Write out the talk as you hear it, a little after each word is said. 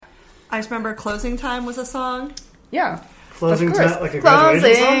I just remember Closing Time was a song. Yeah. Closing time, like a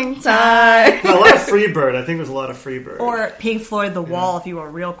graduation song? Time. No, a lot of Freebird. I think it was a lot of Freebird. Or Pink Floyd, The Wall, if you were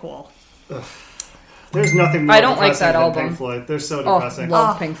real cool. Ugh. There's nothing more I don't like that than album. Pink Floyd. They're so depressing.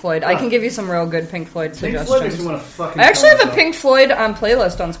 Love Pink Floyd. I can give you some real good Pink Floyd suggestions. Pink Floyd makes me want to fucking I actually have a Pink Floyd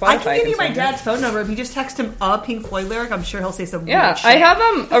playlist on Spotify. I can give you my dad's phone number. If you just text him a Pink Floyd lyric, I'm sure he'll say some weird shit. I have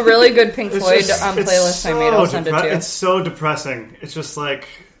a really good Pink Floyd playlist so I made. I'll send it to you. It's so depressing. It's just like...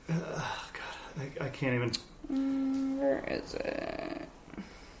 God, I can't even... Where is it?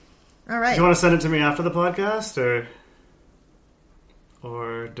 All right. Do you want to send it to me after the podcast,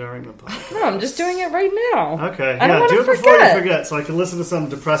 or during the podcast? No, I'm just doing it right now. Okay, I don't do it forget. before you forget, so I can listen to some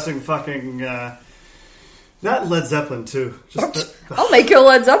depressing fucking... Not Led Zeppelin, too. I'll make you a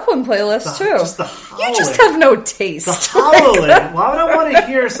Led Zeppelin playlist, too. Just the howling. You just have no taste. The howling. Why would I want to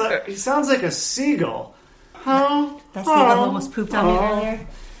hear... He sounds like a seagull. That seagull almost pooped on me earlier.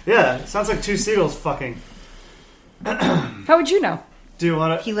 Yeah, it sounds like two seagulls fucking. How would you know? Do you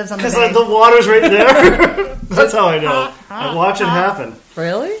want to... He lives on the Because bay. the water's right there. That's how I know. I watch it happen.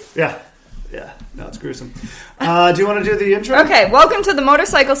 Really? Yeah. No, it's gruesome. Do you want to do the intro? Okay, welcome to the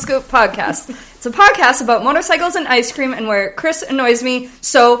Motorcycle Scoop podcast. It's a podcast about motorcycles and ice cream and where Chris annoys me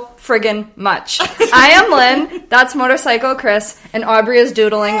so friggin' much. I am Lynn, that's Motorcycle Chris, and Aubrey is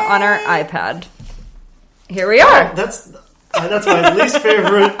doodling on our iPad. Here we are. That's my least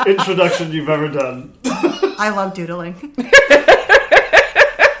favorite introduction you've ever done. I love doodling.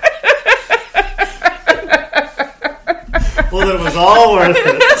 Well, it was all worth it.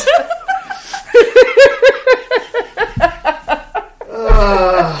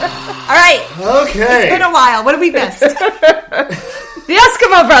 All right. Okay. It's been a while. What have we missed? The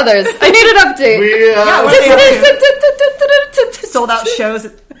Eskimo Brothers. I need an update. Sold out shows.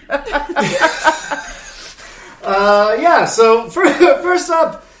 So first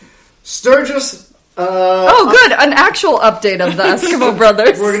up, Sturgis. Good. An actual update of the Eskimo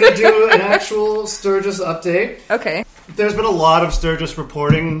Brothers. We're going to do an actual Sturgis update. Okay. There's been a lot of Sturgis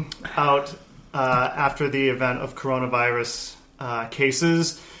reporting out after the event of coronavirus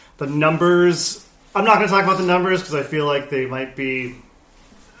cases. The numbers... I'm not going to talk about the numbers because I feel like they might be...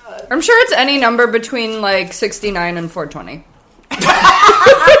 I'm sure it's any number between like 69 and 420.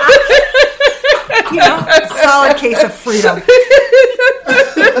 Solid case of freedom.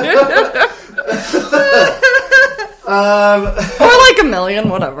 Or like a million,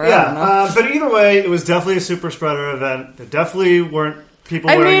 whatever. Yeah, I don't know. but either way, it was definitely a super spreader event. There definitely weren't people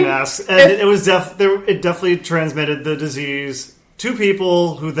wearing masks, and it definitely transmitted the disease to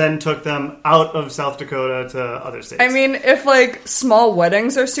people who then took them out of South Dakota to other states. I mean, if like small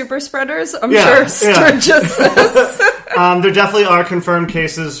weddings are super spreaders, I'm sure Sturgis is. There definitely are confirmed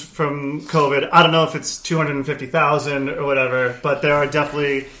cases from COVID. I don't know if it's 250,000 or whatever, but there are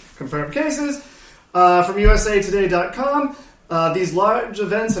definitely confirmed cases. From USAToday.com, these large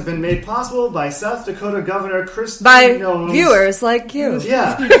events have been made possible by South Dakota Governor Christine By Noem's viewers like you.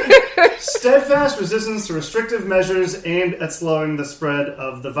 Yeah. Steadfast resistance to restrictive measures aimed at slowing the spread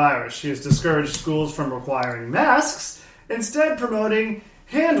of the virus. She has discouraged schools from requiring masks, instead promoting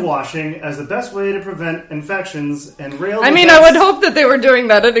hand washing as the best way to prevent infections and railed I mean, I would hope that they were doing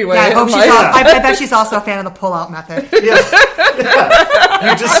that anyway. Yeah, I bet she's also a fan of the pull-out method. Yeah.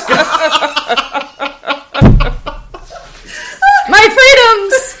 You just... My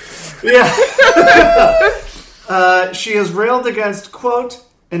freedoms! Yeah. She has railed against, quote,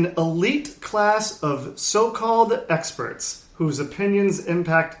 an elite class of so-called experts whose opinions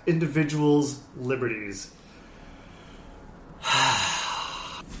impact individuals' liberties.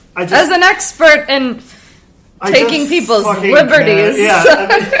 As an expert in taking people's liberties.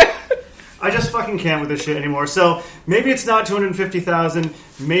 I just fucking can't with this shit anymore. So maybe it's not 250,000.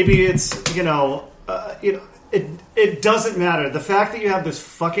 Maybe it's, it doesn't matter. The fact that you have this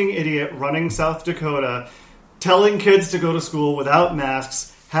fucking idiot running South Dakota, telling kids to go to school without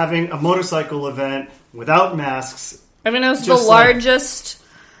masks, having a motorcycle event without masks. I mean, it was the largest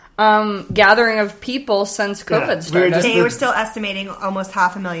gathering of people since COVID started. They were still estimating almost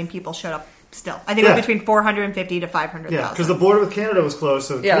 500,000 people showed up still. I think it was between 450 to 500,000. Yeah, because the border with Canada was closed,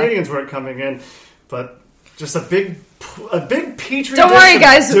 so the Canadians weren't coming in. But just a big petri dish. Don't worry,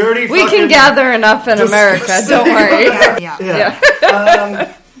 guys. We can gather enough in America. Don't worry.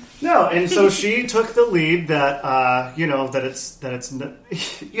 Yeah. No, and so she took the lead that that it's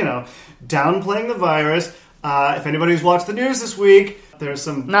downplaying the virus. If anybody's watched the news this week, there's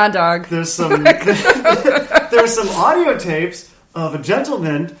some There's some there's some audio tapes of a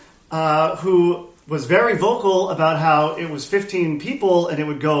gentleman who was very vocal about how it was 15 people and it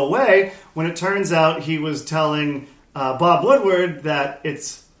would go away, when it turns out he was telling Bob Woodward that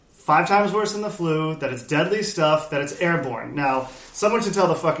it's 5 times worse than the flu, that it's deadly stuff, that it's airborne. Now, someone should tell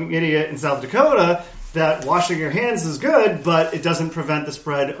the fucking idiot in South Dakota that washing your hands is good, but it doesn't prevent the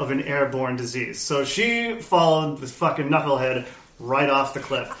spread of an airborne disease. So she followed this fucking knucklehead right off the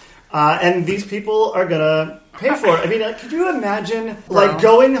cliff. And these people are gonna pay for it. I mean, could you imagine, like,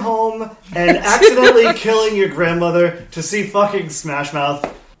 going home and accidentally killing your grandmother to see fucking Smash Mouth?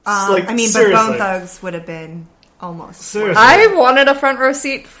 Like, I mean, seriously. but Bone Thugs would have been almost. Seriously. I wanted a front row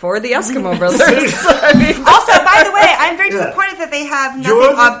seat for the Eskimo Brothers. I mean, Also, by the way, I'm very disappointed that they have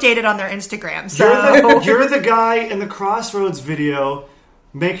nothing updated on their Instagram. So You're the guy in the Crossroads video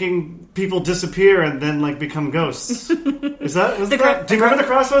making people disappear and then, like, become ghosts. Do you remember the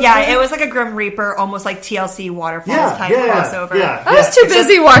Crossroads? Yeah, video? it was like a Grim Reaper, almost like TLC Waterfalls type crossover. Yeah, I was too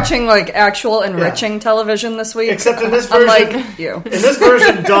busy watching like actual enriching television this week. Except in this version, unlike you. In this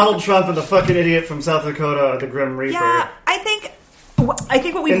version, Donald Trump and the fucking idiot from South Dakota are the Grim Reaper. Yeah, I think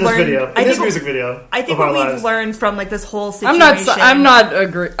what we've in this learned video, in this music video. I think what we've learned from like this whole situation. I'm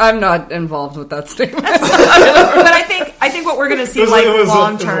not involved with that statement. But I think what we're going to see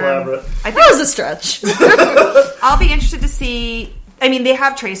long term. I think that was a stretch. I'll be interested to see. I mean, they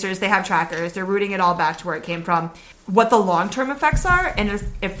have tracers, they have trackers, they're rooting it all back to where it came from. What the long term effects are, and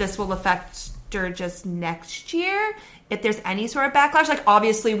if this will affect Sturgis next year. If there's any sort of backlash, like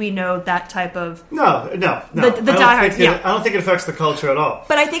obviously we know that type of no. The diehards, I don't think it affects the culture at all.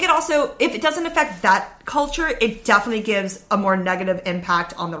 But I think it also, if it doesn't affect that culture, it definitely gives a more negative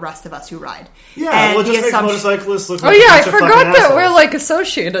impact on the rest of us who ride. Yeah, and well, just make motorcyclists look like I forgot that we're like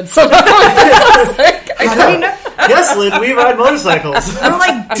associated somehow. Yes, Lynn, we ride motorcycles. We're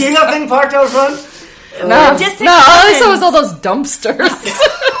like see that thing parked out front? No, all I saw was all those dumpsters.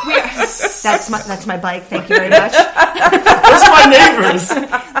 That's my bike. Thank you very much. Those are my neighbors.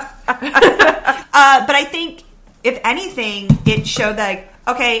 But I think, if anything, it showed that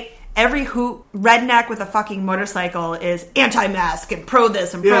every redneck with a fucking motorcycle is anti-mask and pro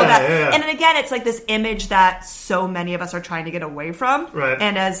this and pro that. Yeah. And then again, it's like this image that so many of us are trying to get away from. Right.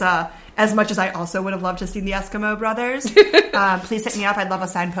 And as much as I also would have loved to see the Eskimo Brothers, please hit me up. I'd love a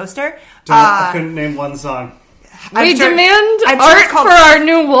signed poster. I couldn't name one song. We demand art for our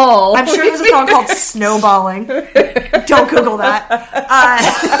new wall. I'm sure there's a song called Snowballing. Don't Google that.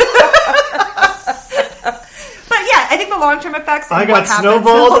 But yeah, I think the long-term effects. I got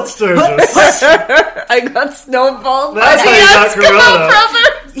snowballed at Sturgis. I got snowballed. That's how you got corona.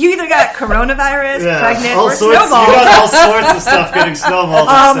 You either got coronavirus, pregnant, or snowballed. You got all sorts of stuff getting snowballed.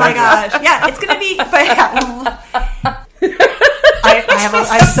 Oh my gosh! Yeah, it's gonna be. But I have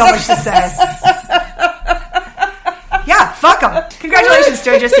so much to say. Yeah, fuck them. Congratulations,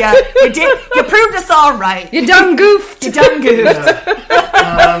 Sturgis. Yeah, you proved us all right. You done goofed. You done goofed.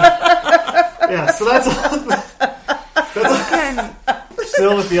 Yeah, so that's all.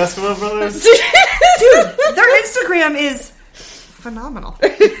 Still with the Eskimo Brothers? Dude, their Instagram is phenomenal.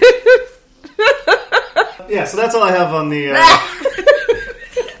 Yeah, so that's all I have on the...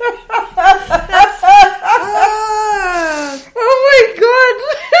 Oh my god.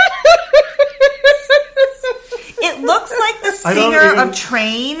 It looks like the singer of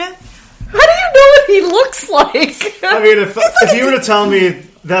Train. How do you know what he looks like? I mean, if you were to tell me,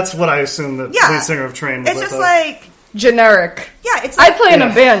 that's what I assume the lead singer of Train was. It's just like... generic. Yeah, it's like... I play in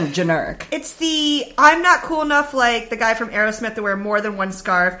a band, generic. It's the... I'm not cool enough like the guy from Aerosmith to wear more than one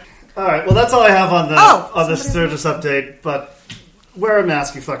scarf. Alright, well that's all I have on the Sturgis update, but wear a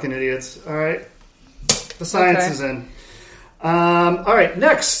mask, you fucking idiots. Alright? The science is in. Alright,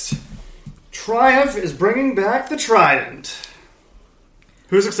 next. Triumph is bringing back the Trident.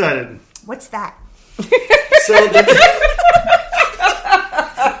 Who's excited? What's that?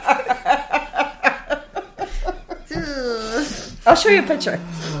 I'll show you a picture.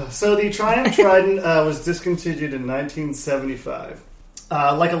 So the Trident Trident was discontinued in 1975.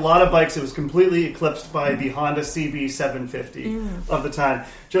 Like a lot of bikes, it was completely eclipsed by the Honda CB750 of the time.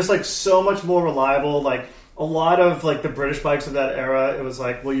 Just like so much more reliable. Like a lot of like the British bikes of that era, it was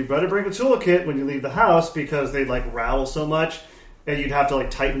like, well, you better bring a toolkit when you leave the house because they'd like rattle so much, and you'd have to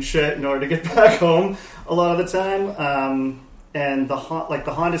like tighten shit in order to get back home a lot of the time. And the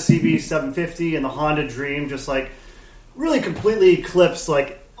Honda CB750 and the Honda Dream just like really completely eclipsed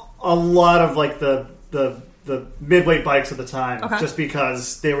like a lot of like the midweight bikes at the time, just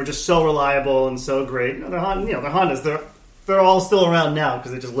because they were just so reliable and so great. You know, they're Hondas. They're all still around now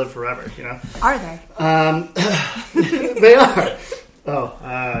because they just live forever. You know, are they? They are. Oh,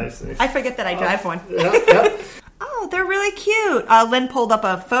 I see. I forget that I drive one. Yeah. Oh, they're really cute. Lynn pulled up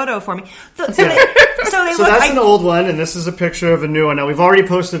a photo for me. So that's an old one, and this is a picture of a new one. Now, we've already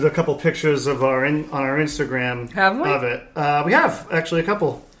posted a couple pictures of on our Instagram. Have we? Of it. We have, actually, a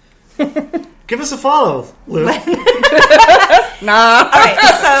couple. Give us a follow, Lou. Nah. All right,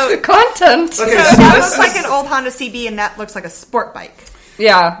 so Content. Okay, so so that this looks like is- an old Honda CB, and that looks like a sport bike.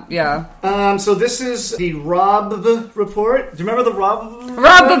 Yeah. So this is the Rob report. Do you remember the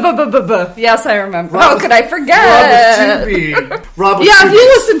Rob? Yes, I remember. Rob- How could I forget? Rob with 2B. Rob with Yeah, 2B. if you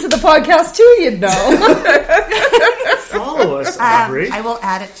listen to the podcast too, you'd know. Follow us, Aubrey. I will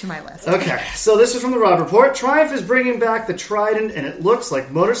add it to my list. Okay, so this is from the Rob Report. Triumph is bringing back the Trident, and it looks like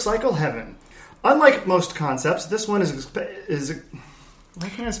motorcycle heaven. Unlike most concepts, this one is why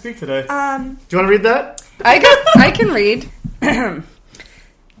can't I speak today? Do you want to read that? I can read.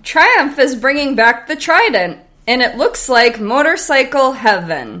 Triumph is bringing back the Trident, and it looks like motorcycle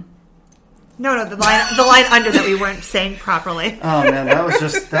heaven. No, the line under that we weren't saying properly. Oh man, that was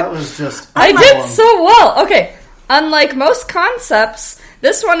just. I did so well. Okay, unlike most concepts,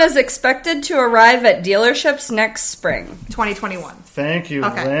 this one is expected to arrive at dealerships next spring. 2021. Thank you,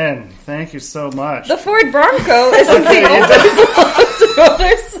 Okay. Lynn. Thank you so much. The Ford Bronco isn't the only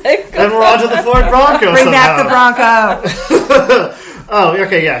motorcycle. And we're on to the Ford Bronco. Bring somehow. back the Bronco. Oh,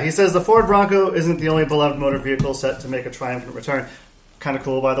 okay, yeah. He says the Ford Bronco isn't the only beloved motor vehicle set to make a triumphant return. Kind of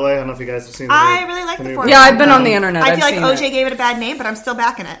cool, by the way. I don't know if you guys have seen. I really like the new- Ford Yeah, I've been on the internet. I I've feel like seen OJ it. gave it a bad name, but I'm still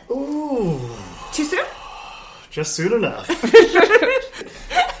backing it. Ooh, Too soon? just soon enough.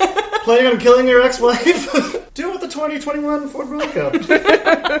 Planning on killing your ex-wife? Do it with the 2021 Ford Bronco.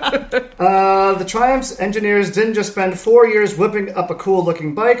 The Triumph's engineers didn't just spend 4 years whipping up a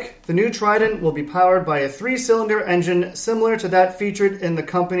cool-looking bike. The new Trident will be powered by a 3-cylinder engine similar to that featured in the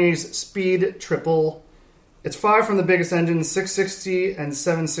company's Speed Triple. It's far from the biggest engines. 660 and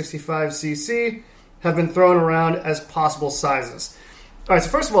 765cc have been thrown around as possible sizes. All right, so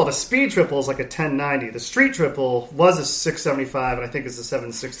first of all, the Speed Triple is like a 1090. The Street Triple was a 675, and I think it's a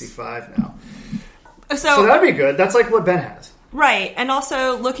 765 now. So that'd be good. That's like what Ben has. Right, and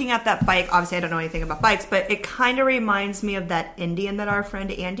also looking at that bike, obviously I don't know anything about bikes, but it kind of reminds me of that Indian that our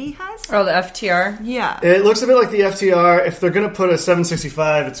friend Andy has. Oh, the FTR? Yeah. It looks a bit like the FTR. If they're going to put a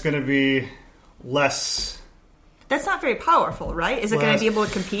 765, it's going to be less. That's not very powerful, right? Is it going to be able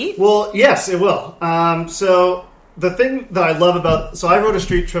to compete? Well, yes, it will. So the thing that I love about... So I rode a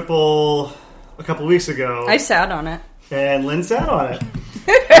Street Triple a couple weeks ago. I sat on it. And Lynn sat on it.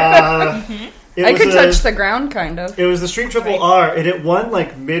 I could touch the ground, kind of. It was the Street Triple R, and it won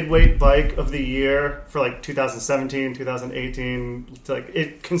like midweight bike of the year for like 2017, 2018. Like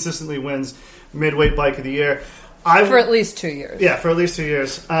it consistently wins midweight bike of the year. For at least 2 years. Yeah, for at least 2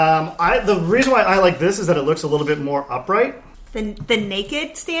 years. The reason why I like this is that it looks a little bit more upright. The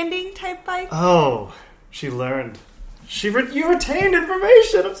naked standing type bike? Oh, she learned. You retained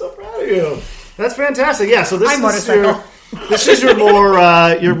information. I'm so proud of you. That's fantastic. Yeah, so this is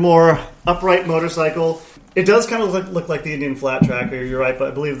your more upright motorcycle. It does kind of look like the Indian flat tracker. You're right, but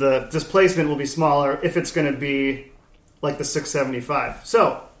I believe the displacement will be smaller if it's going to be like the 675.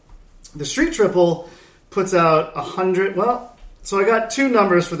 So the Street Triple puts out 100. Well, so I got two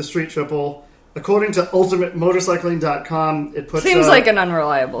numbers for the Street Triple. According to UltimateMotorcycling.com, it puts Seems out, like an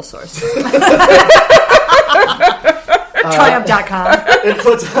unreliable source. Triumph.com. It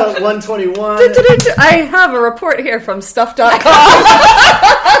puts out 121. I have a report here from Stuff.com.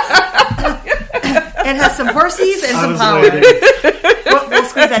 It has some horsies and some I power. was waiting. We'll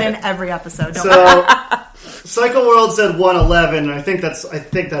squeeze that in every episode. Don't So, Cycle World said 111, and I think that's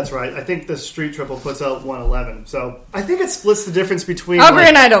right. I think the Street Triple puts out 111. So I think it splits the difference between. Aubrey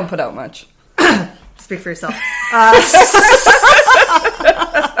and I don't put out much. speak for yourself.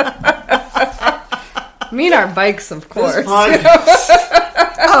 Me and our bikes, of course. This podcast,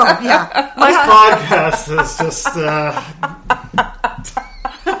 Oh, yeah. this podcast is just.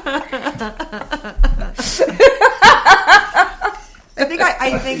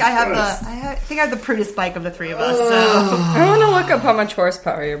 I think I have the prudest bike of the three of us. So. I want to look up how much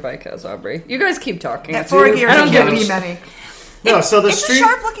horsepower your bike has, Aubrey. You guys keep talking. That 4 gears I don't can't give be a many. No, so the It's Street. a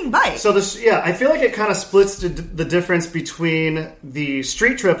sharp-looking bike. So this, yeah, I feel like it kind of splits the difference between the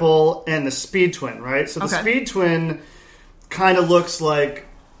Street Triple and the Speed Twin, right? So the Speed Twin kind of looks like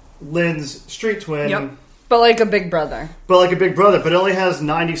Lynn's Street Twin, Yep. But like a big brother. but it only has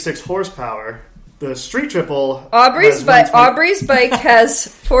 96 horsepower. The Street Triple, Aubrey's has 120 bike has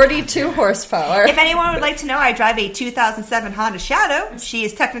 42 horsepower. If anyone would like to know, I drive a 2007 Honda Shadow. She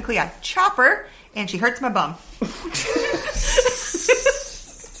is technically a chopper, and she hurts my bum.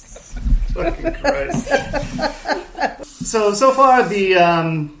 Fucking Christ. So far the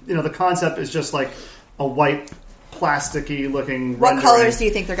the concept is just like a white plasticky looking. What rendering. colors do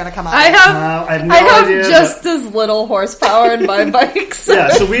you think they're going to come out? I have I have no idea. just as little horsepower in my bikes. Yeah,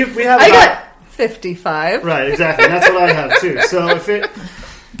 so we have. I got 55. Right, exactly. And that's what I have too.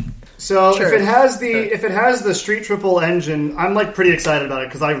 So Sure. if it has the Street Triple engine, I'm like pretty excited about it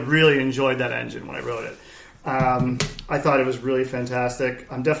because I really enjoyed that engine when I rode it. I thought it was really fantastic.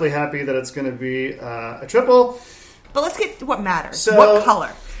 I'm definitely happy that it's going to be a triple. But let's get to what matters. So- What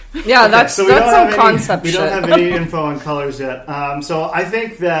color? Yeah, that's so we don't some have any- concept We shit. don't have any info on colors yet. So I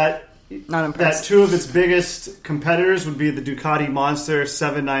think that Not impressed. that two of its biggest competitors would be the Ducati Monster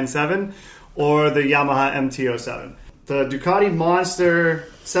 797 or the Yamaha MT-07. The Ducati Monster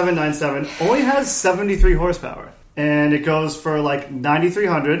 797 only has 73 horsepower, and it goes for like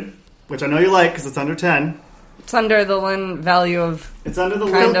 9,300, which I know you like because it's under 10. It's under the Lin value of... It's under the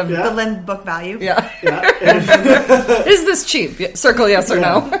Kind limit, of. yeah. The Lynn book value. Yeah. Yeah. And, Is this cheap? Circle yes or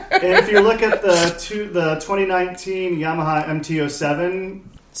no. and if you look at the 2019 Yamaha MT-07,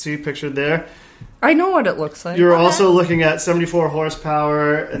 see pictured there, I know what it looks like. you're also looking at 74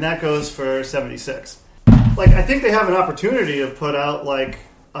 horsepower, and that goes for 76. Like, I think they have an opportunity to put out like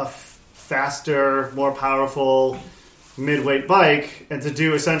a faster, more powerful mid-weight bike, and to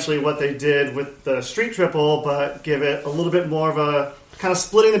do essentially what they did with the Street Triple, but give it a little bit more of a kind of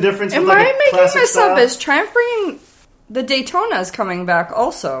splitting the difference. Am with like I a making classic this up? style. Is Triumph bringing the Daytona's coming back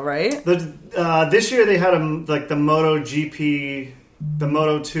also, right? This year they had the Moto GP, the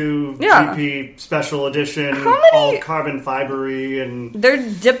Moto 2 Yeah. GP special edition, How many- all carbon fibery and They're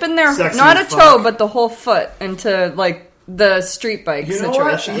dipping their Sexy not a as toe, fuck. but the whole foot into like the street bike you know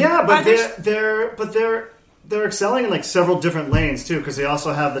situation. what? Yeah, but Are they're excelling in like several different lanes too, because they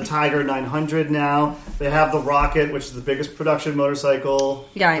also have the Tiger 900 now. They have the Rocket, which is the biggest production motorcycle.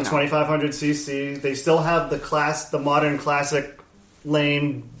 Yeah, I the know. 2500 cc. They still have the modern classic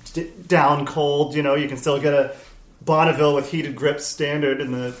lane down cold. You know, you can still get a Bonneville with heated grips standard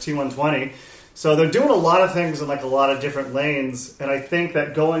in the T120. So they're doing a lot of things in like a lot of different lanes, and I think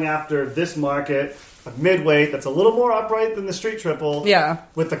that going after this market, a midweight that's a little more upright than the Street Triple, Yeah.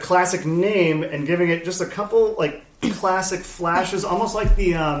 with the classic name and giving it just a couple like classic flashes, almost like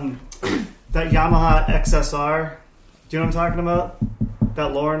the that Yamaha XSR. Do you know what I'm talking about?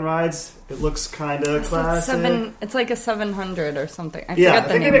 That Lauren rides. It looks kind of classic. It's like a 700 or something. I Yeah, forget I the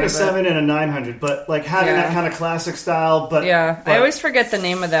think they name make a of it. 7 and a 900, but like having Yeah. that kind of classic style. But Yeah, but I always forget the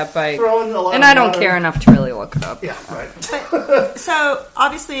name of that bike, throwing a lot and of I don't modern- care enough to really look it up. Yeah, right. So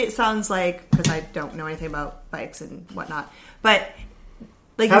obviously it sounds like, because I don't know anything about bikes and whatnot, but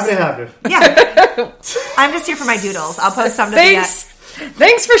like you Happy to said- have you. Yeah, I'm just here for my doodles. I'll post some to the.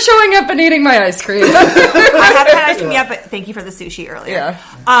 Thanks for showing up and eating my ice cream. I haven't had ice cream yet, but thank you for the sushi earlier. Yeah.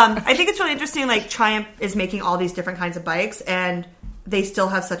 I think it's really interesting. Like Triumph is making all these different kinds of bikes, and they still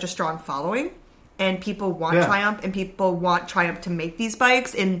have such a strong following, and people want Yeah. Triumph, and people want Triumph to make these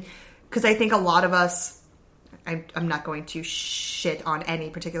bikes, and because I think a lot of us. I'm not going to shit on any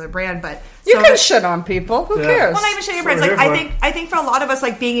particular brand, but You so can that- shit on people. Who Yeah. cares? Well, not even shitting on That's brands. what Like we're I here think for a lot of us,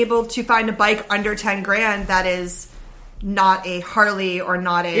 like being able to find a bike under 10 grand that is not a Harley or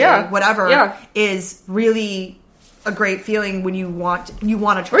not a Yeah. whatever Yeah. is really a great feeling when you want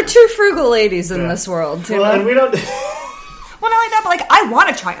to try. We're two frugal ladies in Yeah. this world. You Well, know? and we don't. Well, not like that, but like I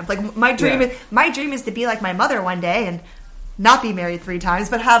want to triumph. Like my dream Yeah. is to be like my mother one day and not be married 3 times,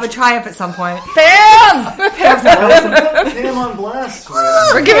 but have a Triumph at some point. Damn! Damn on blast. Man.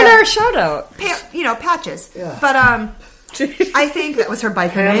 We're giving her a shout out. Patches. Yeah. But I think that was her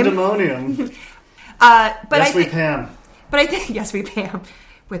biker name. Pandemonium. But Yes, I we think, Pam. but I think yes, we Pam.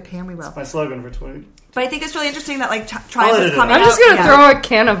 With Pam, we will. My slogan for 20. But I think it's really interesting that like I'll Triumph edit is it coming out. I'm just out- gonna yeah. throw a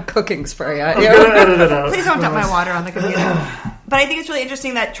can of cooking spray at you. Edit it out. Please don't dump my water on the computer. But I think it's really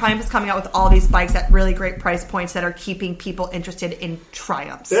interesting that Triumph is coming out with all these bikes at really great price points that are keeping people interested in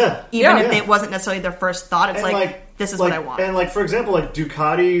Triumphs. Yeah. Even Yeah. if it wasn't necessarily their first thought, it's And like this is what I want. And like for example, like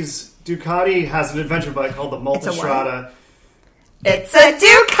Ducati has an adventure bike called the a what? Multistrada. It's a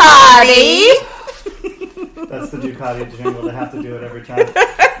Ducati. That's the Ducati jingle. They have to do it every time.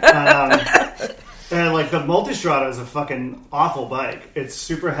 And like the Multistrada is a fucking awful bike. It's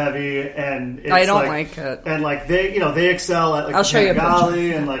super heavy and it's I don't like it. And like they excel at like I'll show you a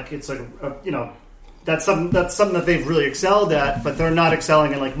Panigale and like it's like that's something that they've really excelled at, but they're not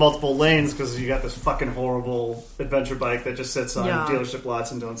excelling in like multiple lanes because you got this fucking horrible adventure bike that just sits on Yeah. dealership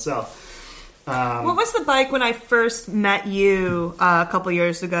lots and don't sell. What was the bike when I first met you a couple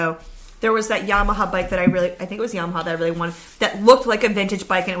years ago? There was that Yamaha bike that I think it was Yamaha that I really wanted, that looked like a vintage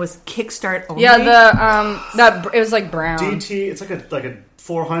bike and it was kickstart only. Yeah, it was like brown. DT, it's like a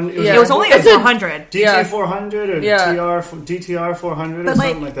 400. Yeah. It was only a 400. DT Yeah. 400 or Yeah. DTR 400 or But, like,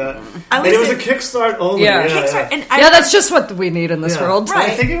 something like that. I And it was a listened- kickstart only. Yeah. Kickstart, and Yeah, that's just what we need in this Yeah. world. Right.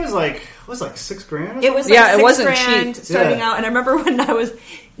 I think it was like $6,000. It was like Yeah, it $6 wasn't grand cheap. starting Yeah. out, and I remember when I was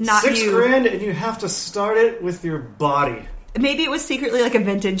not you. $6,000 and you have to start it with your body. Maybe it was secretly like a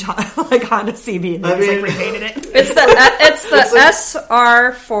vintage like Honda CB and they just like repainted it. It's the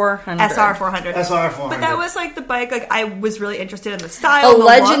SR400. SR400. SR400. But that was like the bike, like I was really interested in the style. A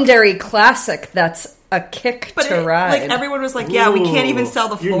legendary classic that's a kick to ride. Like everyone was like, yeah, we can't even sell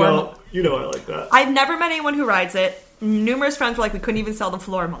the floor. You know I like that. I've never met anyone who rides it. Numerous friends were like, we couldn't even sell the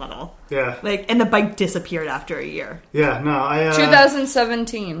floor model. Yeah. Like, and the bike disappeared after a year. Yeah, no,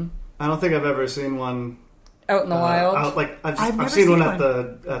 2017. I don't think I've ever seen one out in the wild. I've seen one at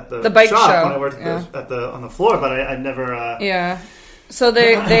the bike shop show. when I worked on the floor, but I never. Yeah. So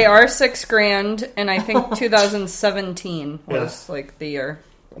they are $6,000, and I think 2017 was like the year.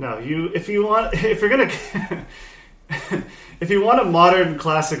 No, if you want a modern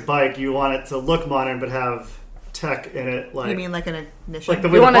classic bike, you want it to look modern but have tech in it. Like, you mean like an ignition? Like the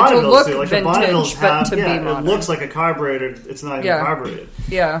way you the want it to Bonnevilles look do. Like vintage, the Bonnevilles have, but to be modern. it looks like a carbureted. It's not even carbureted.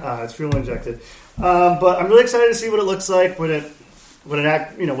 Yeah, it's fuel injected. But I'm really excited to see what it looks like when it's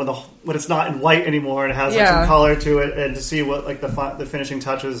not in white anymore and it has like, some color to it, and to see what like the finishing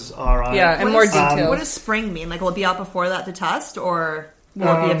touches are on it. Yeah, and more details. What does spring mean? Like, will it be out before that to test, or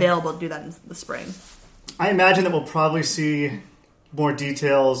will it be available to do that in the spring? I imagine that we'll probably see more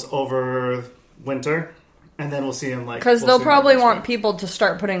details over winter, and then we'll see them because they'll probably want people to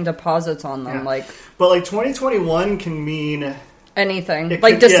start putting deposits on them, But 2021 can mean anything,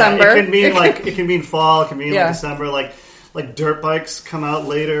 December. Yeah, it can mean fall. It can mean December. Like dirt bikes come out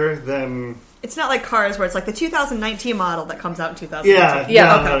later than. It's not like cars where it's like the 2019 model that comes out in 2019.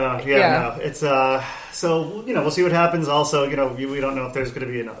 No. It's so we'll see what happens. Also, we don't know if there's going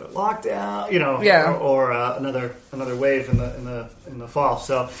to be another lockdown, or another wave in the fall.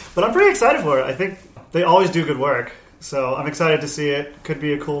 So, but I'm pretty excited for it. I think they always do good work, so I'm excited to see it. Could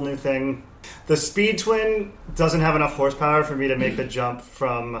be a cool new thing. The Speed Twin doesn't have enough horsepower for me to make the jump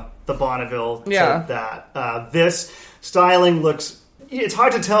from the Bonneville to that. This styling looks. It's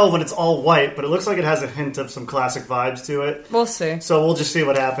hard to tell when it's all white, but it looks like it has a hint of some classic vibes to it. We'll see. So we'll just see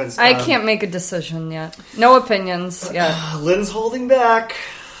what happens. I can't make a decision yet. No opinions yet. Lynn's holding back.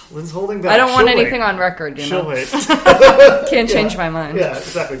 I don't want anything on record, She'll wait. Can't change my mind. Yeah,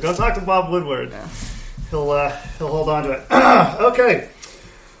 exactly. Don't talk to Bob Woodward. Yeah. He'll hold on to it. Okay.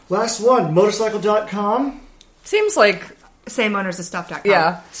 Last one, motorcycle.com. Seems like same owners as stuff.com.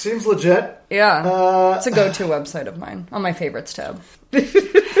 Yeah. Seems legit. Yeah. It's a go-to website of mine on my favorites tab.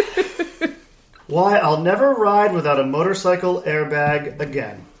 Why I'll never ride without a motorcycle airbag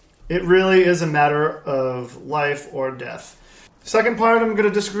again. It really is a matter of life or death. Second part I'm going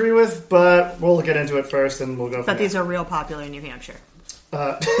to disagree with, but we'll get into it first and we'll go from there. But these are real popular in New Hampshire.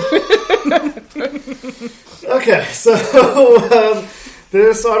 Okay, so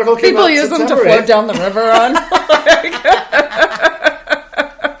this article came People out use them to September float 8th. down the river on.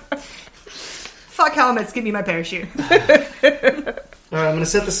 Fuck helmets, give me my parachute. All right, I'm going to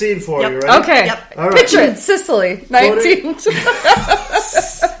set the scene for you, right? Okay. Yep. All right. Picture it, Sicily, 19...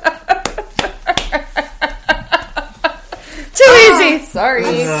 Too easy. Sorry.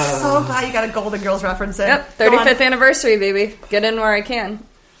 I'm so glad you got a Golden Girls reference in. Yep, 35th anniversary, baby. Get in where I can.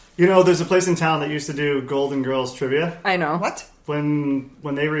 There's a place in town that used to do Golden Girls trivia. I know. What? When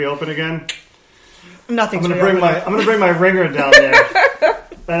they reopen again, nothing's I'm gonna bring my ringer down there,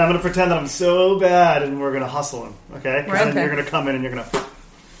 and I'm gonna pretend that I'm so bad, and we're gonna hustle him. Okay? Right. And then you're gonna come in and you're gonna.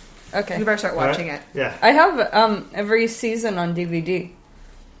 Okay. You better start watching it. Yeah. I have every season on DVD.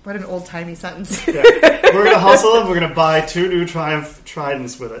 What an old-timey sentence. Yeah. We're gonna hustle him. We're gonna buy 2 new Triumph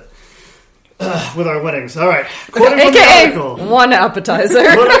Tridents with it. With our winnings. All right. Quoting from the article. One appetizer.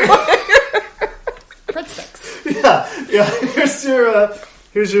 Breadsticks. Yeah.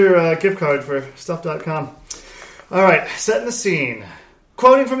 Here's your gift card for stuff.com. All right. Setting the scene.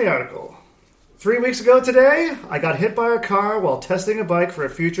 Quoting from the article. 3 weeks ago today, I got hit by a car while testing a bike for a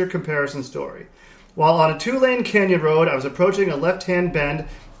future comparison story. While on a 2-lane canyon road, I was approaching a left-hand bend.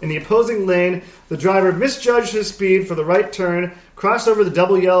 In the opposing lane, the driver misjudged his speed for the right turn, crossed over the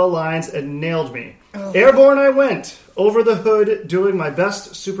double yellow lines, and nailed me. Oh. Airborne I went, over the hood, doing my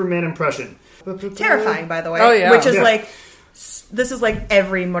best Superman impression. Terrifying, by the way. Oh, yeah. Which is this is like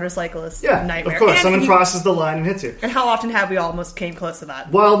every motorcyclist's nightmare. Of course, and someone crosses the line and hits you. And how often have we almost came close to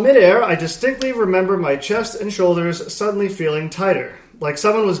that? While midair, I distinctly remember my chest and shoulders suddenly feeling tighter, like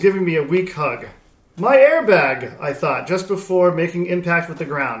someone was giving me a weak hug. My airbag, I thought, just before making impact with the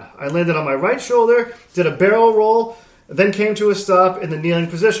ground. I landed on my right shoulder, did a barrel roll, then came to a stop in the kneeling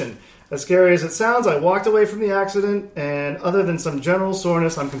position. As scary as it sounds, I walked away from the accident, and other than some general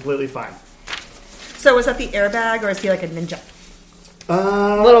soreness, I'm completely fine. So was that the airbag, or is he like a ninja?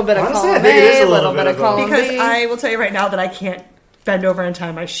 A little bit of honestly, column I think it is A, a little bit of column Because B. I will tell you right now that I can't bend over and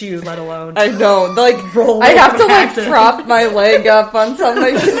tie my shoe, let alone I know, like, roll I away have from to, an like, accident. prop my leg up on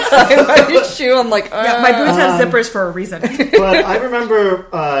something to tie my shoe. I'm like, Yeah, my boots have zippers for a reason. But I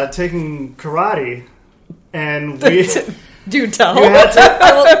remember taking karate, and we. do tell. You had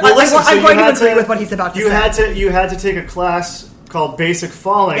to, well, listen, so I'm you going to had agree with what he's about to you say. You had to take a class called Basic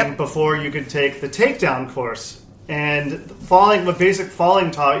Falling Yep. before you could take the takedown course. And what Basic Falling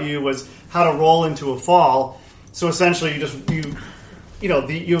taught you was how to roll into a fall. So essentially,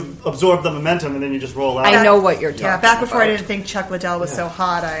 you absorb the momentum and then you just roll out. I know what you're talking Yeah, about. back before I didn't think Chuck Liddell was so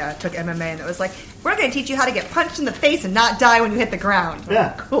hot, I took MMA, and it was like, we're going to teach you how to get punched in the face and not die when you hit the ground. I'm Yeah,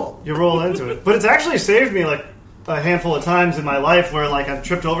 like, cool. You roll into it, but it's actually saved me like a handful of times in my life where like I've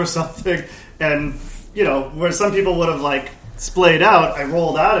tripped over something, and where some people would have like splayed out, I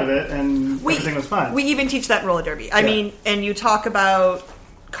rolled out of it and everything was fine. We even teach that in roller derby. I mean, and you talk about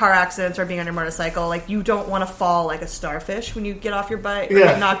car accidents or being on your motorcycle, like you don't want to fall like a starfish when you get off your bike or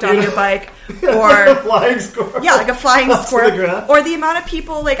get knocked off your bike, or a flying squirrel. Yeah, like a flying Off to the squirrel. ground. Or the amount of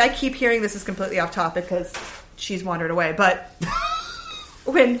people, like I keep hearing this is completely off topic because she's wandered away, but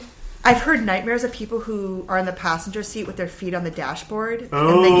when I've heard nightmares of people who are in the passenger seat with their feet on the dashboard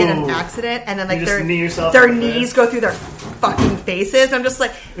and they get in an accident and then like You just knee yourself their in the knees face. go through their fucking faces. I'm just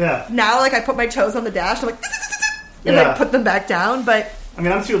like, Yeah. now like I put my toes on the dash, I'm like, and Yeah. like put them back down, but I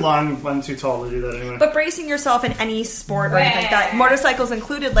mean, I'm too long, I'm too tall to do that anyway. But bracing yourself in any sport or anything like that, motorcycles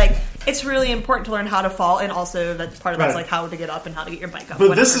included, like, it's really important to learn how to fall, and also that's part of that's Right. like how to get up and how to get your bike up. But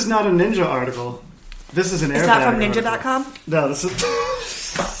whatever. this is not a Ninja article. This is an airbag. Is that from article. ninja.com? No, this is...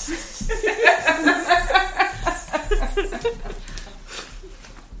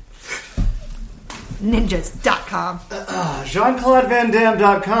 Ninjas.com.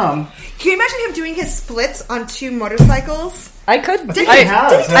 JeanClaudeVanDamme.com. Can you imagine him doing his splits on two motorcycles? I could. I think he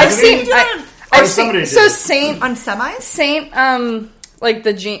has. I've hasn't he? seen. I've I've somebody seen. So did. Saint On semis? like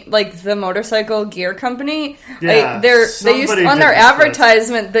the motorcycle gear company. Yeah, they used somebody on did their the splits.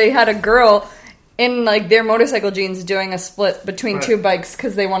 advertisement. They had a girl in like their motorcycle jeans doing a split between Right. two bikes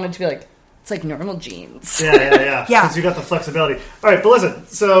because they wanted to be like it's like normal jeans. Yeah. Yeah. Because you got the flexibility. All right, but listen.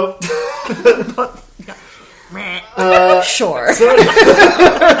 So, Sure.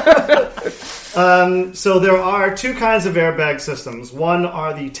 so there are two kinds of airbag systems. One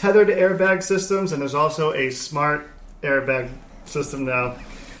are the tethered airbag systems, and there's also a smart airbag system now.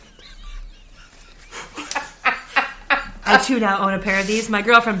 I too now own a pair of these. My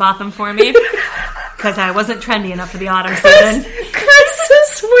girlfriend bought them for me because I wasn't trendy enough for the autumn season. Chris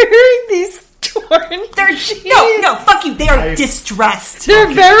is wearing these torn. They're no, fuck you. They are distressed. They're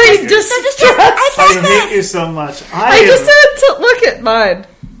very distressed. I hate you so much. I just had to look at mine.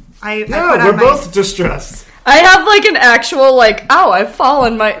 I No, put on we're my- both distressed. I have like an actual like, ow, I've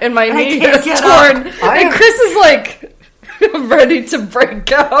fallen and my knee can't is get torn. up. And Chris is like ready to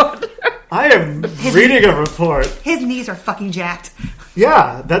break out. I am reading a report. His knees are fucking jacked.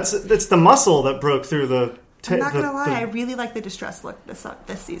 Yeah, it's the muscle that broke through the. I'm not gonna lie, I really like the distressed look this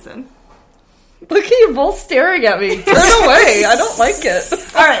season. Look at you both staring at me. Turn away. I don't like it.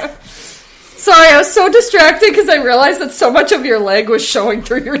 All right. Sorry, I was so distracted because I realized that so much of your leg was showing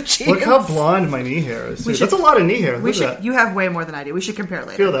through your jeans. Look how blonde my knee hair is. Dude. That's a lot of knee hair. Look at that. You have way more than I do. We should compare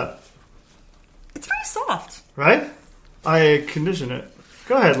later. Feel that, It's very soft. right? I condition it.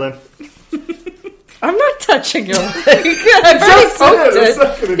 Go ahead, Lynn. I'm not touching your leg. I've already Just poked it's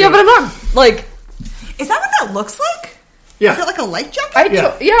not it. gonna Yeah, do but I'm not like. Is that what that looks like? Yeah. Is it like a life jacket?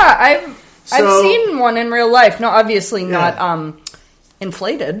 Yeah. I've So- seen one in real life. No, obviously not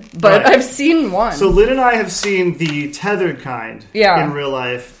inflated, but Right. I've seen one. So Lynn and I have seen the tethered kind Yeah. in real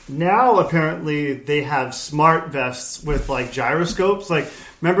life. Now apparently they have smart vests with like gyroscopes. Like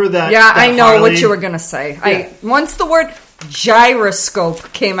remember that? yeah, that I know Harley- what you were gonna say. Yeah. Once the word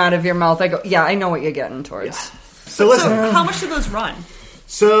gyroscope came out of your mouth, I go, yeah, I know what you're getting towards. So listen. So how much do those run?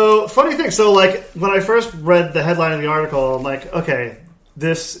 So, funny thing. So, like, when I first read the headline of the article, I'm like, okay,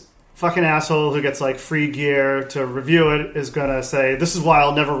 this fucking asshole who gets, like, free gear to review it is going to say, this is why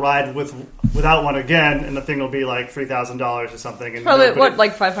I'll never ride without one again, and the thing will be, like, $3,000 or something. And Probably, nobody- what,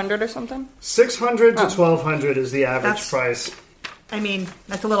 like 500 or something? $600 to $1,200 is the average That's- price. I mean,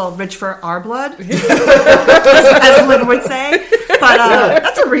 that's a little rich for our blood, as Lynn would say. But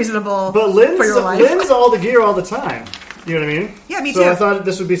that's a reasonable But for your life. Lynn's all the gear all the time. You know what I mean? Yeah, me So too. I thought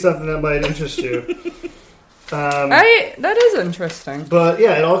this would be something that might interest you. That is interesting. But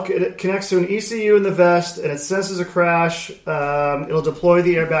yeah, it connects to an ECU in the vest, and it senses a crash. It'll deploy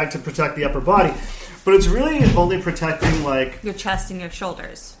the airbag to protect the upper body, but it's really only protecting like Your chest and your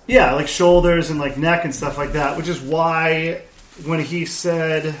shoulders. like shoulders and like neck and stuff like that. Which is why when he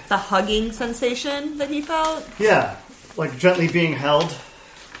said The hugging sensation that he felt. yeah, like gently being held.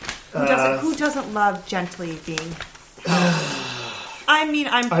 Who doesn't love gently being held? I mean,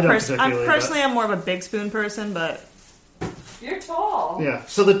 I'm more of a big spoon person, but You're tall. Yeah.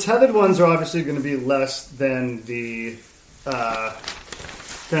 So the tethered ones are obviously going to be less than the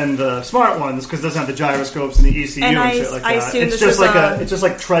smart ones because it doesn't have the gyroscopes and the ECU and shit like that. It's just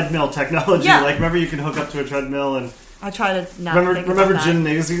like treadmill technology. Yeah. Like remember you can hook up to a treadmill and I try to not remember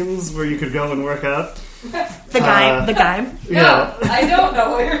gymnasiums where you could go and work out. The guy. Yeah. No, I don't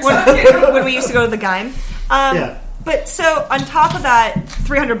know what you're talking about. When we used to go to the Gaim. Yeah. But so on top of that,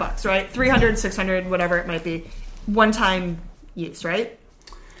 $300, right? 300, 600, whatever it might be, one time use, right?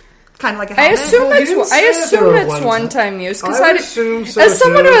 Kind of like a helmet. I assume it's one-time use because I assume so as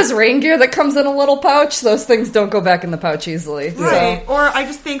someone too. who has rain gear that comes in a little pouch, those things don't go back in the pouch easily. Right. So. Or I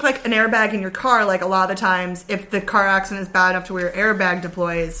just think like an airbag in your car, like a lot of the times, if the car accident is bad enough to where your airbag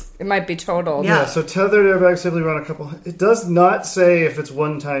deploys. It might be total. Yeah. Yeah, so tethered airbags simply run a couple. It does not say if it's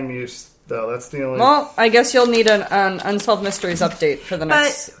one-time use, though. That's the only. Well, I guess you'll need an Unsolved Mysteries update for the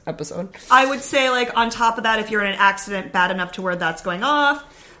next episode. I would say, like, on top of that, if you're in an accident bad enough to where that's going off,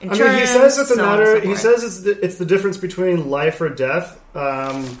 insurance. I mean, he says it's a so on and matter. so He forth. says it's the difference between life or death,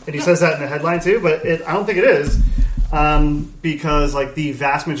 and he says that in the headline too. But I don't think it is, because like the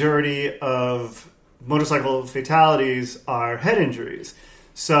vast majority of motorcycle fatalities are head injuries.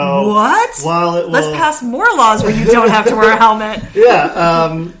 So What? While it will, Let's pass more laws where you don't have to wear a helmet.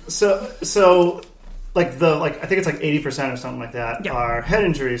 yeah. So like I think it's like 80% or something like that are head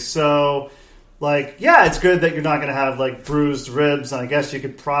injuries. So like it's good that you're not going to have like bruised ribs. And I guess you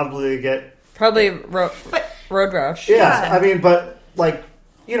could probably get Road rash. Yeah, I mean, but like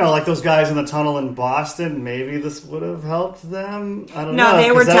like those guys in the tunnel in Boston, maybe this would have helped them. I don't know. No,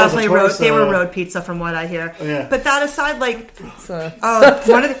 they were 'cause that was a definitely torso. they were road pizza from what I hear. Yeah. But that aside, like, It's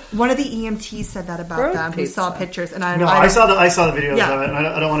one of the EMTs said that about Road them. Who pizza. saw pictures, and I saw the videos Yeah. of it, and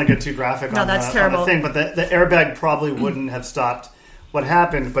I don't want to get too graphic on that's the terrible. thing, but the airbag probably wouldn't have stopped what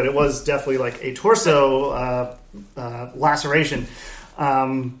happened, but it was definitely like a torso laceration.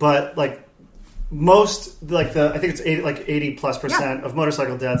 But like most, like I think it's 80+% of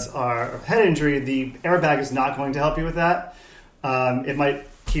motorcycle deaths are head injury. The airbag is not going to help you with that. It might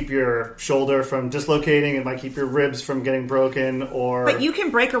keep your shoulder from dislocating. It might keep your ribs from getting broken. But you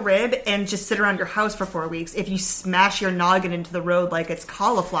can break a rib and just sit around your house for 4 weeks. If you smash your noggin into the road like it's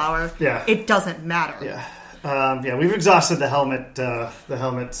cauliflower, it doesn't matter. Yeah. We've exhausted the helmet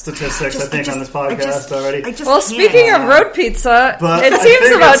statistics. I think on this podcast already. Well, speaking of road pizza, But it I seems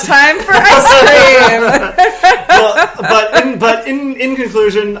think about it's- time for ice cream. but in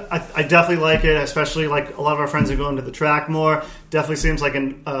conclusion, I definitely like it. Especially like a lot of our friends who go into the track more. Definitely seems like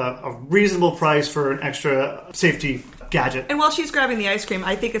a reasonable price for an extra safety gadget. And while she's grabbing the ice cream,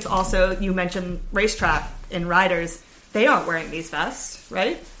 I think it's also, you mentioned racetrack and riders. They aren't wearing these vests,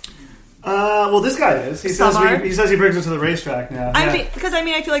 right? Well, this guy is. He says he brings it to the racetrack now. I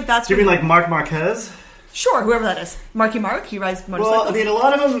feel like that's. Do you mean like Mark Marquez? Sure, whoever that is, Marky Mark. He rides motorcycles. Well, I mean, a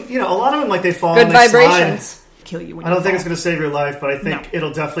lot of them, like they fall. Good and they vibrations. Slide. Kill you. When I don't think it's going to save your life, but I think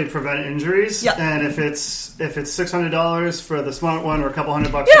it'll definitely prevent injuries. Yep. And if it's $600 for the smart one or a couple $100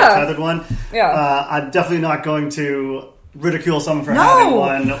 for the tethered one, I'm definitely not going to ridicule someone for having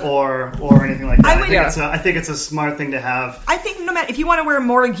one or anything like that. I think it's a smart thing to have. I think no matter if you want to wear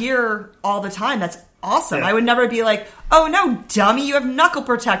more gear all the time, that's awesome. Yeah. I would never be like, "Oh no, dummy, you have knuckle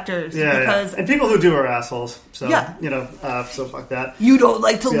protectors." Because and people who do are assholes. So so fuck that. You don't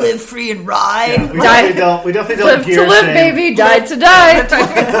like to live free and ride. Yeah, we definitely don't Live gear to live, shame. baby. Die to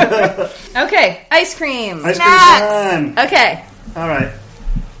die. Okay, ice cream. Ice cream time. Okay, All right.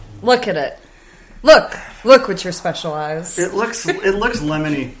 look at it. Look with your special eyes. It looks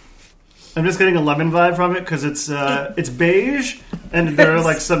lemony. I'm just getting a lemon vibe from it because it's beige and there are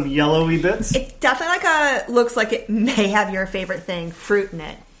like some yellowy bits. It definitely looks like it may have your favorite thing, fruit in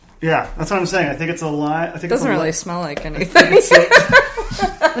it. Yeah, that's what I'm saying. I think it's a lime. I think It doesn't it's a really smell like anything. Let me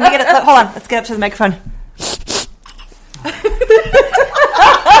get it. Hold on. Let's get up to the microphone.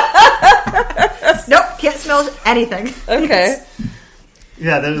 Nope, can't smell anything. Okay.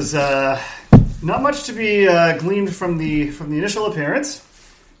 Yeah, there's not much to be gleaned from the initial appearance.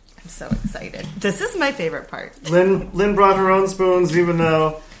 I'm so excited. This is my favorite part. Lynn brought her own spoons, even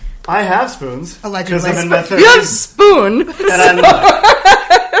though I have spoons. Allegedly. Because I'm in my 30s. You have spoon.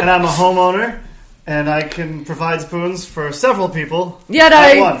 And I'm a homeowner, and I can provide spoons for several people Yet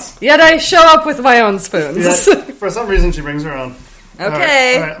at once. I show up with my own spoons. Yet, for some reason, she brings her own.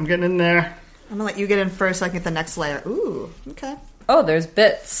 Okay. All right, I'm getting in there. I'm gonna let you get in first so I can get the next layer. Ooh, okay. Oh, there's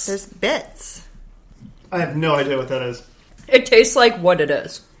bits. There's bits. I have no idea what that is. It tastes like what it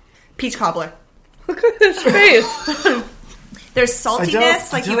is. Peach cobbler. Look at his face. There's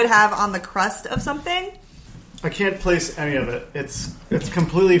saltiness I like you don't- would have on the crust of something. I can't place any of it. It's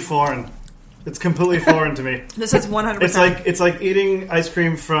completely foreign. It's completely foreign to me. This is 100%. It's like eating ice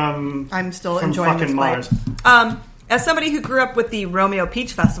cream from I'm still from enjoying fucking this bite. Mars. As somebody who grew up with the Romeo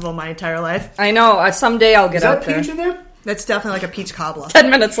Peach Festival my entire life, I know. Someday I'll get Is out that there. peach in there? that's definitely like a peach cobbler. 10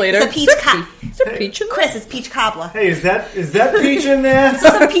 minutes later. It's a peach cobbler. Is there peach in there? Chris, it's peach cobbler. Hey, is that peach in there? Put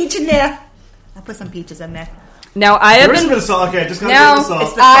some peach in there. I'll put some peaches in there. Now, I have There's a been... bit of salt. Okay, just got a Now, bit of salt.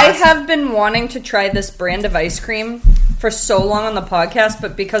 it's the I crust. have been wanting to try this brand of ice cream for so long on the podcast,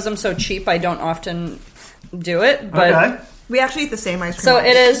 but because I'm so cheap, I don't often do it. But Okay. We actually eat the same ice cream. So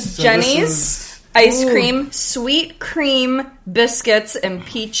it is So this Jenny's is- ice cream, sweet cream, biscuits, and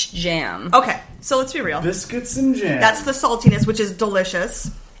peach jam. Okay, so let's be real. Biscuits and jam. That's the saltiness, which is delicious.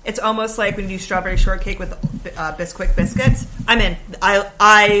 It's almost like when you do strawberry shortcake with Bisquick biscuits. I'm in.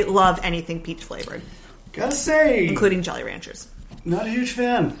 I love anything peach flavored, Gotta say, including Jolly Ranchers. not a huge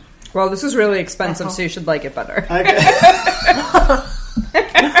fan. Well, this is really expensive, so you should like it better.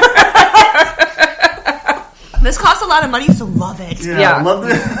 This costs a lot of money, so love it. Yeah. I love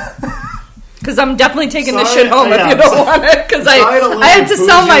it. Because I'm definitely taking this Sorry, shit home if yeah, you don't so- want it. Because sorry to I had to lose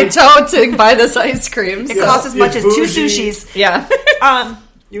sell my bougie. toe to buy this ice cream. It So. costs as much as 2 bougie. sushis. Yeah.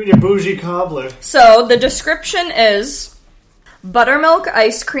 You and your bougie cobbler. So the description is buttermilk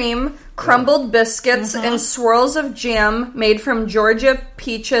ice cream, crumbled biscuits, and swirls of jam made from Georgia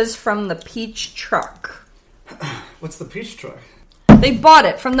peaches from the peach truck. What's the peach truck? They bought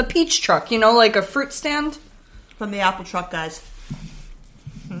it from the peach truck, you know, like a fruit stand. From the Apple Truck guys.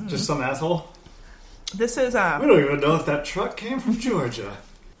 Just some asshole? This is We don't even know if that truck came from Georgia.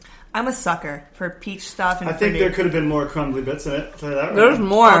 I'm a sucker for peach stuff and I think fruity. there could have been more crumbly bits in it. I'll tell you that right There's now.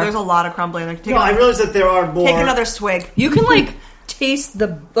 more. Oh, there's a lot of crumbling. Like, No, I realize that there are more. take another swig. You can like taste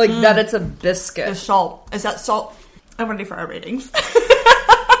the that it's a The biscuit. salt. Is that salt? I'm ready for our ratings.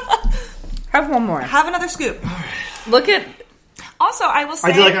 Have one more. Have another scoop. Look at Also, I will say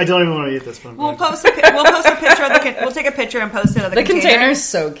I don't even want to eat this one. we'll post a picture of the we'll take a picture and post it of the the container. container's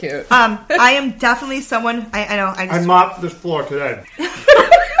so cute. I am definitely someone. I know. I I just mopped this floor today.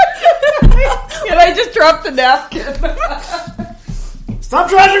 And I just dropped the napkin. Stop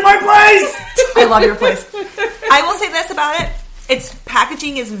trashing my place! I love your place. I will say this about it: its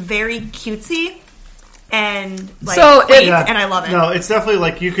packaging is very cutesy and like So quaint, Yeah. and I love it. No, it's definitely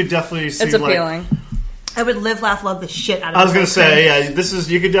like you could definitely see. It's appealing. I would live, laugh, love the shit out of. I was this gonna ice cream. say, yeah, this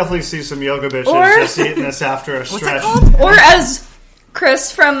is. You could definitely see some yoga bitches Or- just eating this after a What's stretch. it called? Or as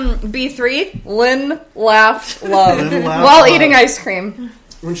Chris from B3, Lynn laughed love Lynn laughed while love. eating ice cream.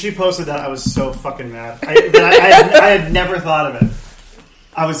 When she posted that, I was so fucking mad. I had never thought of it.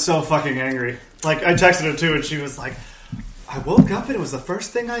 I was so fucking angry. Like, I texted her too, and she was like, I woke up and it was the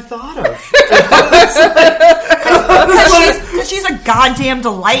first thing I thought of. Because she's a goddamn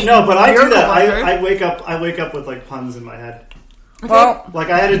delight. No, but I do Miracle that. worker. I wake up with like puns in my head. Well, Like,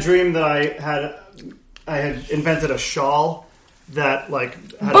 I had a dream that I had invented a shawl that like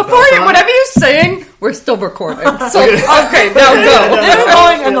had a before belt you, on. whatever you're saying, we're still recording. So, okay, now No, go. no, It's no,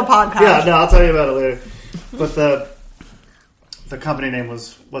 going in the podcast. Yeah, no, I'll tell you about it later. But the company name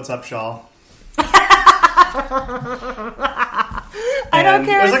was What's Up Shawl. I don't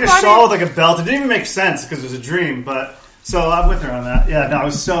care. It was like it's a funny. shawl with like a belt. It didn't even make sense because it was a dream. But so I'm with her on that. Yeah, no, I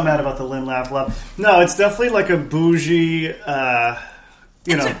was so mad about the Lynn Laugh Love. No, it's definitely like a bougie.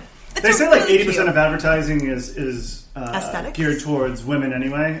 You know, it's they a say like really 80% cute- of advertising is Aesthetics? geared towards women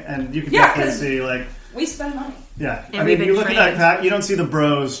anyway, and you can Yeah, definitely 'cause- see like We spend money. yeah. And I we've mean, you been look at that trained. pack, you don't see the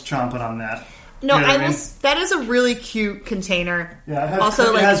bros chomping on that. No, You know what I mean? that is a really cute container. Yeah, it has, Also,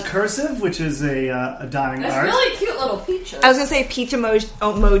 it like- has cursive, which is a dying art. cute little peaches. I was gonna say peach emojis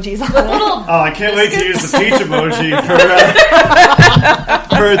on it. little Oh, I can't wait to use the peach emoji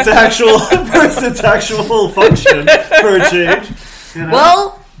for its actual function for a change. You know?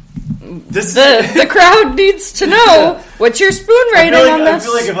 Well, this the crowd needs to know what's your spoon rating on I this.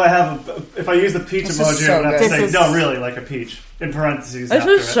 feel like if I use the peach This is emoji, so I would have to good. say This is- no, really, like a peach in parentheses. This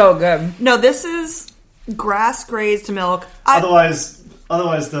after is it. so good. No, this is grass grazed milk. Otherwise,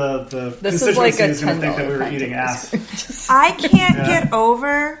 the This is constituency like a is going to think that we were $10 eating ass. I can't Yeah. get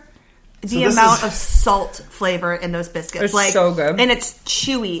over the So this amount is- of salt flavor in those biscuits. It's like so good. and it's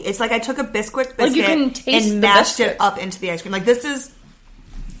chewy. It's like I took a Bisquick biscuit Like, you can taste and the mashed biscuit. it up into the ice cream. Like this is.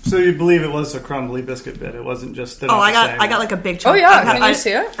 So you believe it was a crumbly biscuit bit? It wasn't just. they're Oh, not I the same. got like a big chunk. Oh, yeah. I've had- Can you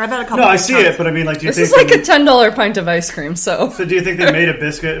see it? I've had a couple. No, I see chunks. it, but I mean, like, do you This think is like a $10 pint of ice cream, so So do you think they made a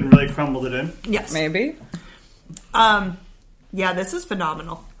biscuit and really crumbled it in? Yes. maybe. Yeah, this is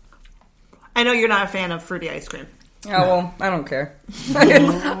phenomenal. I know you're not a fan of fruity ice cream. Oh, well, I don't care.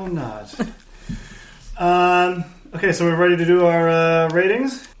 No, not. Okay, so we're ready to do our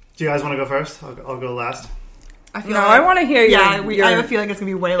ratings. Do you guys want to go first? I'll go last. I feel I want to hear your... I have a feeling it's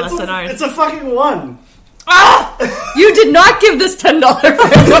going to be way less than ours. It's a fucking 1. Ah! You did not give this $10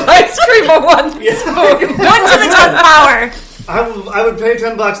 random ice cream a 1 spoon. 1 to the 10th power. I would pay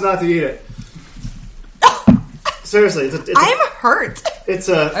 $10 not to eat it. Seriously, I'm hurt. I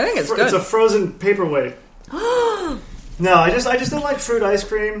think it's good. It's a frozen paperweight. No, I just don't like fruit ice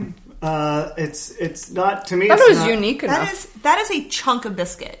cream. It's not, to me. That it's was not, unique enough. That is a chunk of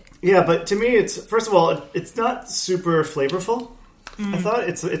biscuit. Yeah, but to me, it's first of all, it's not super flavorful. I thought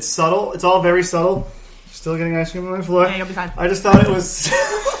it's subtle. It's all very subtle. Still getting ice cream on my floor. Yeah, you'll be fine. I just thought it was.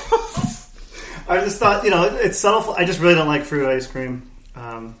 I just thought, it's subtle. I just really don't like fruit ice cream.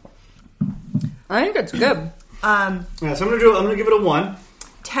 I think it's good. Yeah, so I'm gonna give it a 1.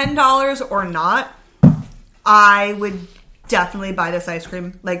 $10 or not, I would definitely buy this ice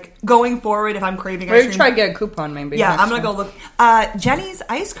cream. Like, going forward, if I'm craving ice cream. Maybe try to get a coupon, maybe. Yeah, I'm gonna go look. Jenny's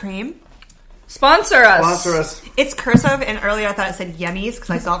Ice Cream. Sponsor us. Sponsor us. It's cursive, and earlier I thought it said Yummies because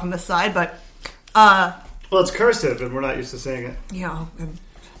I saw it from the side, but well, it's cursive, and we're not used to saying it. Yeah,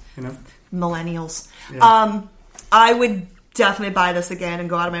 You know, millennials. Yeah. I would definitely buy this again and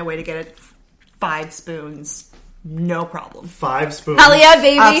go out of my way to get it 5 spoons. No problem. 5 spoons. Hell yeah,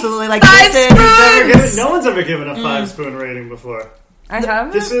 baby. Absolutely. Like 5 this spoons! No one's ever given a 5-spoon rating before. I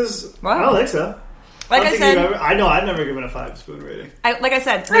have. This is. Wow. I don't think so. Like I said, I know I've never given a 5-spoon rating. like I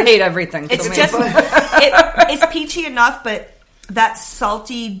said, I hate everything. it's so just man. it's peachy enough, but that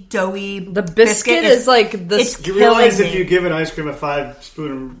salty, doughy The biscuit is like this. it's You realize killing if me. you give an ice cream a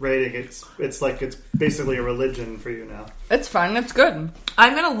 5-spoon rating, it's like it's basically a religion for you now. It's fine. It's good.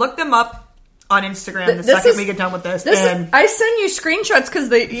 I'm gonna look them up on Instagram the This second is- we get done with this. I send you screenshots because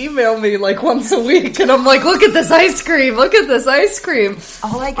they email me like once a week, and I'm like, "Look at this ice cream! Look at this ice cream!"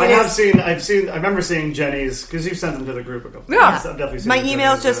 all I get I remember seeing Jenny's, because you've sent them to the group a couple Yeah. times. I've definitely seen my the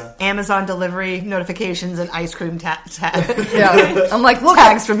email is Jenny's, just Amazon delivery notifications and ice cream tag. Yeah, I'm like, "Look,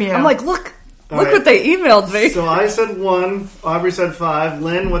 Tags from you. I'm like, "Look All right. what they emailed me." So I said 1, Aubrey said 5.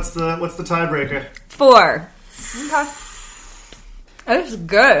 Lynn, what's the tiebreaker? 4. Okay. It's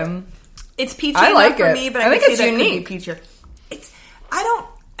good. It's peachy I enough like for it. me, but I I think can it's see that unique. could be peachier.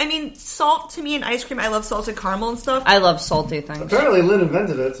 I mean, salt to me and ice cream, I love salted caramel and stuff. I love salty things. Apparently Lynn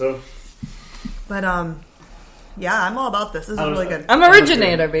invented it, so. But, yeah, I'm all about this. This is I don't really know. good. I'm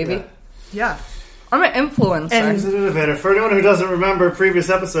originator, baby. Yeah. Yeah. I'm an influencer. He's an innovator. For anyone who doesn't remember previous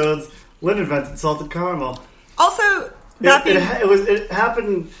episodes, Lynn invented salted caramel. Also, that being... It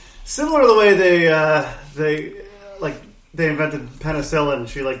happened similar to the way they invented penicillin.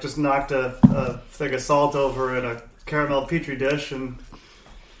 She just knocked a thing of salt over in a caramel petri dish, and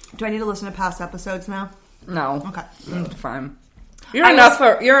Do I need to listen to past episodes now? No. Okay. It's fine. You're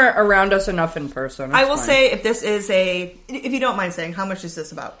around us enough in person. I will fine. say, if this is if you don't mind saying, how much is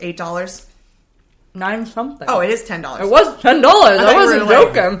this about? $8? 9 something. Oh, it is $10. It was $10. I wasn't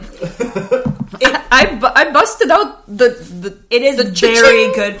joking. I busted out the. It is the very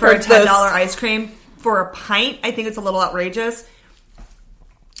cha-ching good for a $10 this. ice cream. For a pint, I think it's a little outrageous.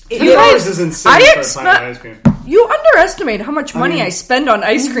 $10 is insane for a pint of ice cream. You underestimate how much money I spend on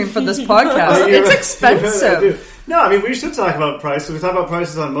ice cream for this podcast. It's expensive. No, I mean, we should talk about prices. We talk about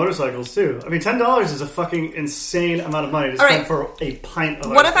prices on motorcycles, too. I mean, $10 is a fucking insane amount of money to spend for a pint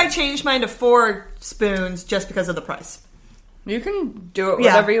of What ice if I changed mine to 4 spoons just because of the price? You can do it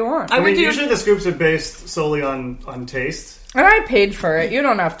whatever you want. I would do... Usually the scoops are based solely on taste. And I paid for it. You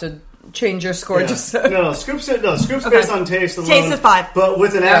don't have to change your score. Yeah. Just No, scoops based on taste alone. Taste is 5. But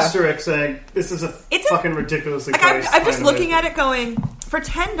with an asterisk saying, this is It's fucking ridiculously Like, priced. I'm just looking at it going, for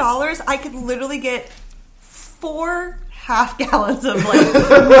 $10, I could literally get 4 half gallons of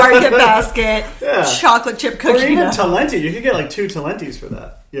Market Basket chocolate chip cookie Or even dough. Talenti. You could get 2 Talentis for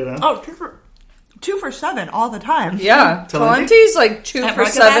that, you know? Oh, 2 for $7 all the time. yeah, Talenti? Talenti's 2 At for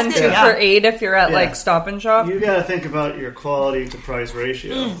Market 7, Basket? 2 Yeah. for 8 if you're at Stop and Shop. You gotta think about your quality to price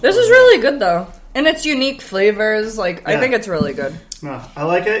ratio. This is really good though, and it's unique flavors. I think it's really good. No, I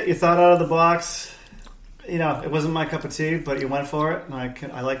like it. You thought out of the box. It wasn't my cup of tea, but you went for it, and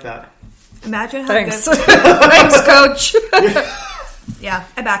I like that. Imagine how Thanks, good... thanks, Coach. Yeah,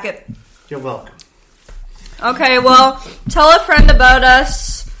 I back it. You're welcome. Okay, well, tell a friend about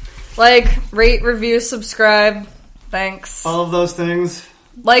us. Rate, review, subscribe. Thanks. All of those things.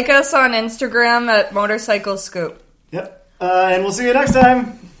 Like us on Instagram at Motorcycle Scoop. Yep. And we'll see you next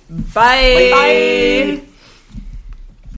time. Bye. Bye.